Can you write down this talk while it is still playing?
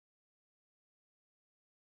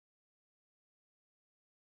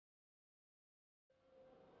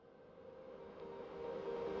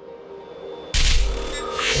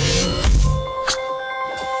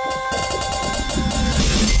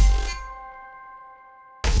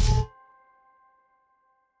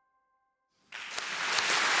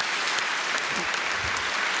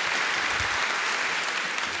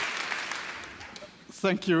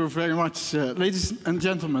Thank you very much. Ladies and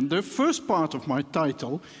gentlemen, the first part of my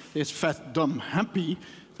title is Fat, Dumb, Happy.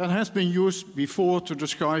 That has been used before to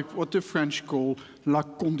describe what the French call la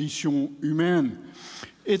condition humaine.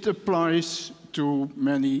 It applies to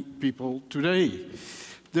many people today.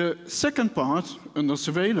 The second part, under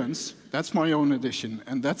surveillance, that's my own addition,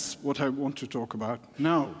 and that's what I want to talk about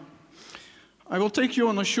now. I will take you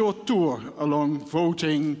on a short tour along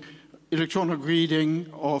voting, electronic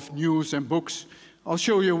reading of news and books. I'll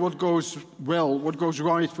show you what goes well, what goes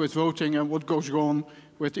right with voting, and what goes wrong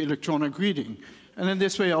with electronic reading. And in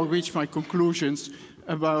this way, I'll reach my conclusions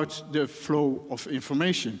about the flow of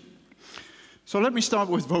information. So let me start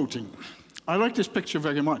with voting. I like this picture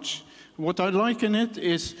very much. What I like in it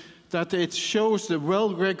is that it shows the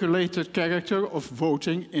well-regulated character of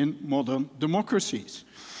voting in modern democracies.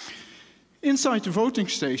 Inside the voting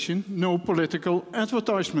station, no political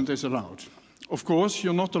advertisement is allowed. Of course,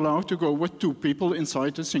 you're not allowed to go with two people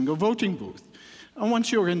inside a single voting booth. And once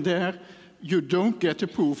you're in there, you don't get a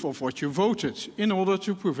proof of what you voted in order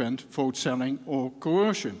to prevent vote selling or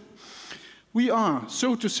coercion. We are,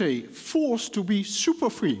 so to say, forced to be super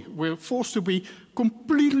free. We're forced to be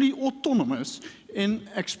completely autonomous in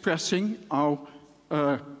expressing our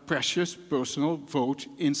precious personal vote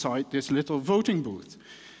inside this little voting booth.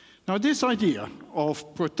 Now, this idea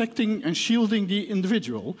of protecting and shielding the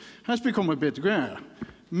individual has become a bit rare,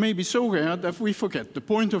 maybe so rare that we forget the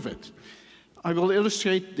point of it. I will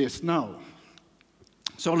illustrate this now.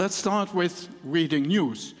 So let's start with reading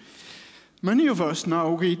news. Many of us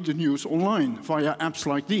now read the news online via apps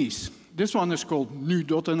like these. This one is called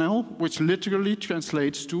nu.nl, which literally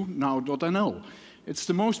translates to now.nl. It's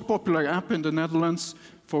the most popular app in the Netherlands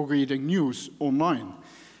for reading news online.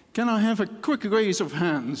 Can I have a quick raise of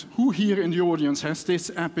hands? Who here in the audience has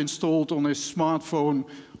this app installed on his smartphone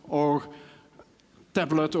or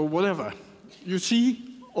tablet or whatever? You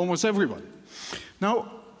see, almost everyone.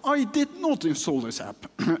 Now, I did not install this app,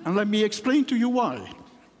 and let me explain to you why.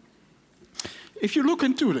 If you look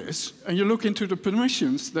into this, and you look into the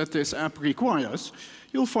permissions that this app requires,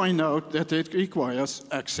 you'll find out that it requires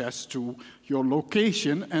access to your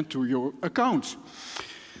location and to your account.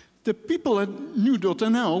 The people at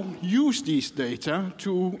nu.nl use these data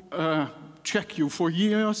to track you for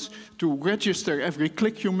years, to register every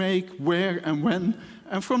click you make, where and when,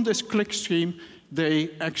 and from this click stream,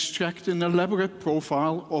 they extract an elaborate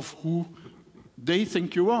profile of who they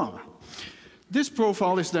think you are. This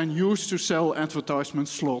profile is then used to sell advertisement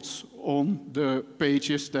slots on the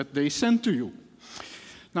pages that they send to you.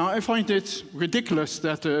 Now, I find it ridiculous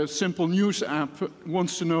that a simple news app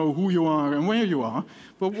wants to know who you are and where you are,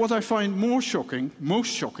 but what I find more shocking, most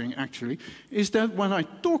shocking actually, is that when I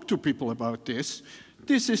talk to people about this,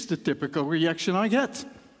 this is the typical reaction I get.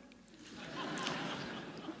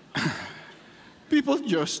 People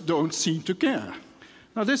just don't seem to care.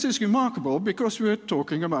 Now, this is remarkable because we're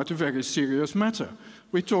talking about a very serious matter.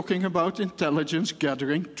 We're talking about intelligence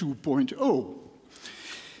gathering 2.0.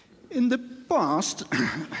 In the past,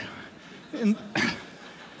 in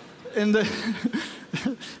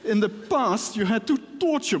the past, you had to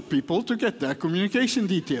torture people to get their communication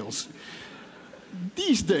details.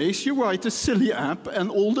 These days, you write a silly app and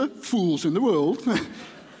all the fools in the world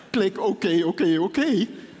click OK, OK, OK,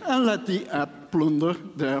 and let the app plunder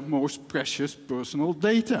their most precious personal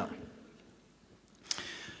data.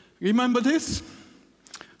 Remember this?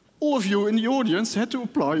 All of you in the audience had to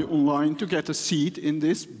apply online to get a seat in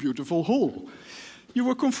this beautiful hall. You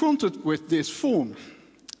were confronted with this form.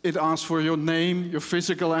 It asks for your name, your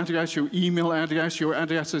physical address, your email address, your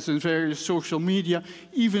addresses in various social media,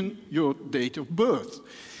 even your date of birth.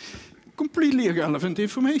 Completely irrelevant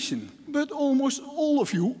information, but almost all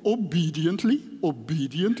of you obediently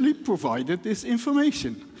provided this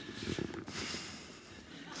information.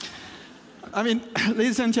 I mean,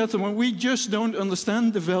 ladies and gentlemen, we just don't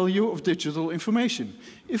understand the value of digital information.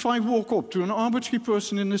 If I walk up to an arbitrary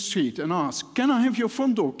person in the street and ask, "Can I have your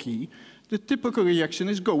front door key?" the typical reaction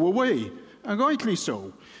is go away, and rightly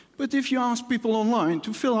so. But if you ask people online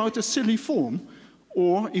to fill out a silly form,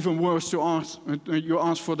 or even worse, you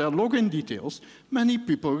ask for their login details, many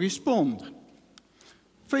people respond.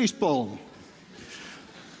 Faceball.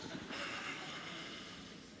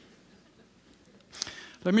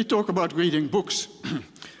 Let me talk about reading books.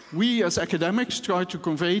 We, as academics, try to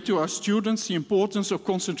convey to our students the importance of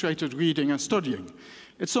concentrated reading and studying.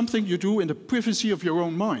 It's something you do in the privacy of your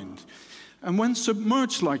own mind. And when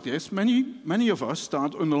submerged like this, many of us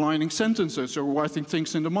start underlining sentences or writing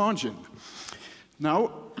things in the margin.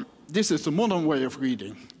 Now, this is the modern way of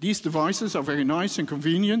reading. These devices are very nice and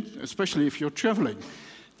convenient, especially if you're traveling.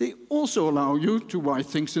 They also allow you to write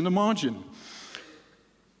things in the margin.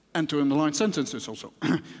 and to underline sentences also.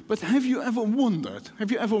 But have you ever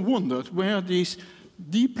wondered where these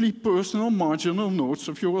deeply personal marginal notes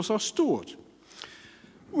of yours are stored?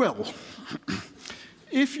 Well,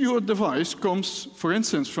 if your device comes, for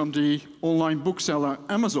instance, from the online bookseller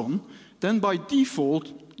Amazon, then by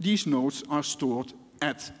default, these notes are stored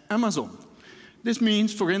at Amazon. This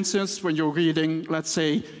means, for instance, when you're reading, let's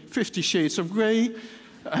say, 50 Shades of Grey,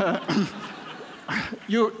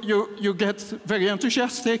 you get very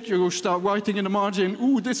enthusiastic, you start writing in the margin,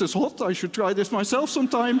 ooh, this is hot, I should try this myself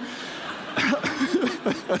sometime.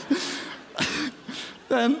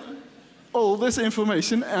 Then all this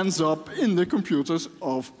information ends up in the computers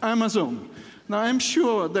of Amazon. Now, I'm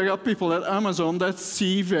sure there are people at Amazon that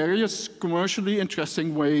see various commercially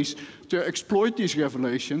interesting ways to exploit these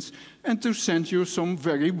revelations and to send you some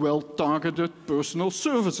very well-targeted personal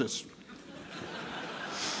services.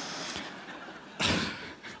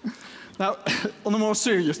 Now, on a more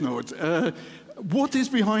serious note, what is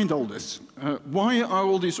behind all this? Why are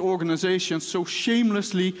all these organizations so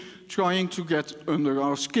shamelessly trying to get under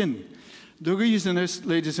our skin? The reason is,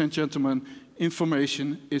 ladies and gentlemen,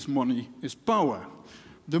 information is money, is power.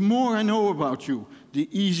 The more I know about you, the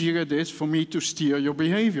easier it is for me to steer your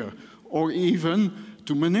behavior, or even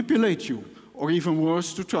to manipulate you, or even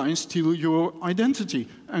worse, to try and steal your identity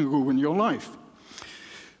and ruin your life.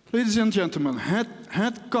 Ladies and gentlemen,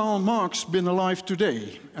 had Karl Marx been alive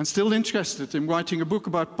today and still interested in writing a book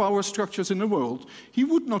about power structures in the world, he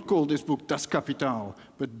would not call this book Das Kapital,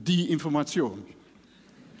 but Die Information.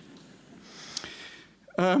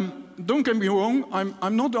 Don't get me wrong,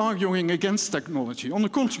 I'm not arguing against technology. On the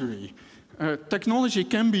contrary, technology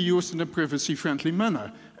can be used in a privacy-friendly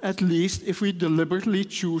manner, at least if we deliberately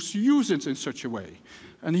choose to use it in such a way.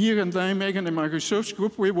 And here in Nijmegen, in my research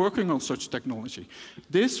group, we're working on such technology.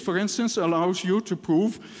 This, for instance, allows you to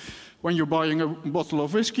prove, when you're buying a bottle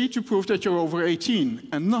of whiskey, to prove that you're over 18,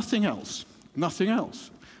 and nothing else. Nothing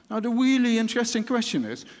else. Now, the really interesting question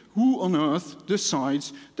is, who on earth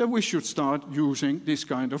decides that we should start using this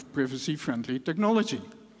kind of privacy-friendly technology?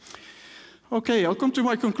 Okay, I'll come to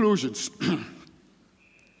my conclusions.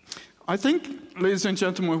 I think, ladies and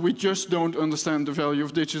gentlemen, we just don't understand the value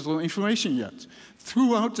of digital information yet.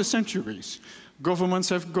 Throughout the centuries, governments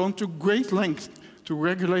have gone to great lengths to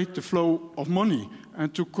regulate the flow of money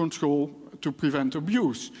and to prevent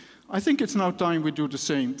abuse. I think it's now time we do the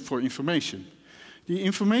same for information. The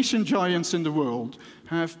information giants in the world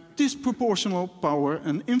have disproportionate power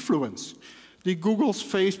and influence. The Googles,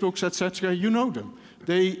 Facebooks, etc., you know them.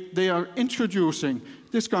 They are introducing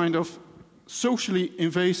this kind of socially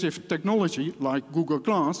invasive technology, like Google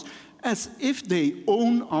Glass, as if they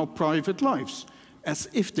own our private lives. As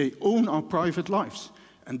if they own our private lives.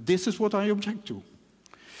 And this is what I object to.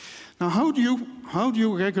 Now, how do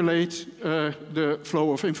you regulate the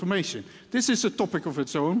flow of information? This is a topic of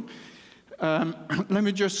its own. Let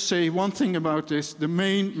me just say one thing about this. The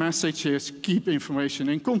main message is keep information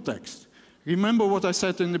in context. Remember what I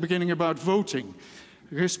said in the beginning about voting.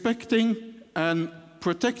 Respecting and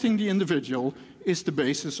protecting the individual is the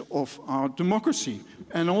basis of our democracy.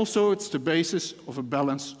 And also it's the basis of a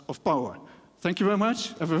balance of power. Thank you very much.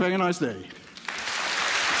 Have a very nice day.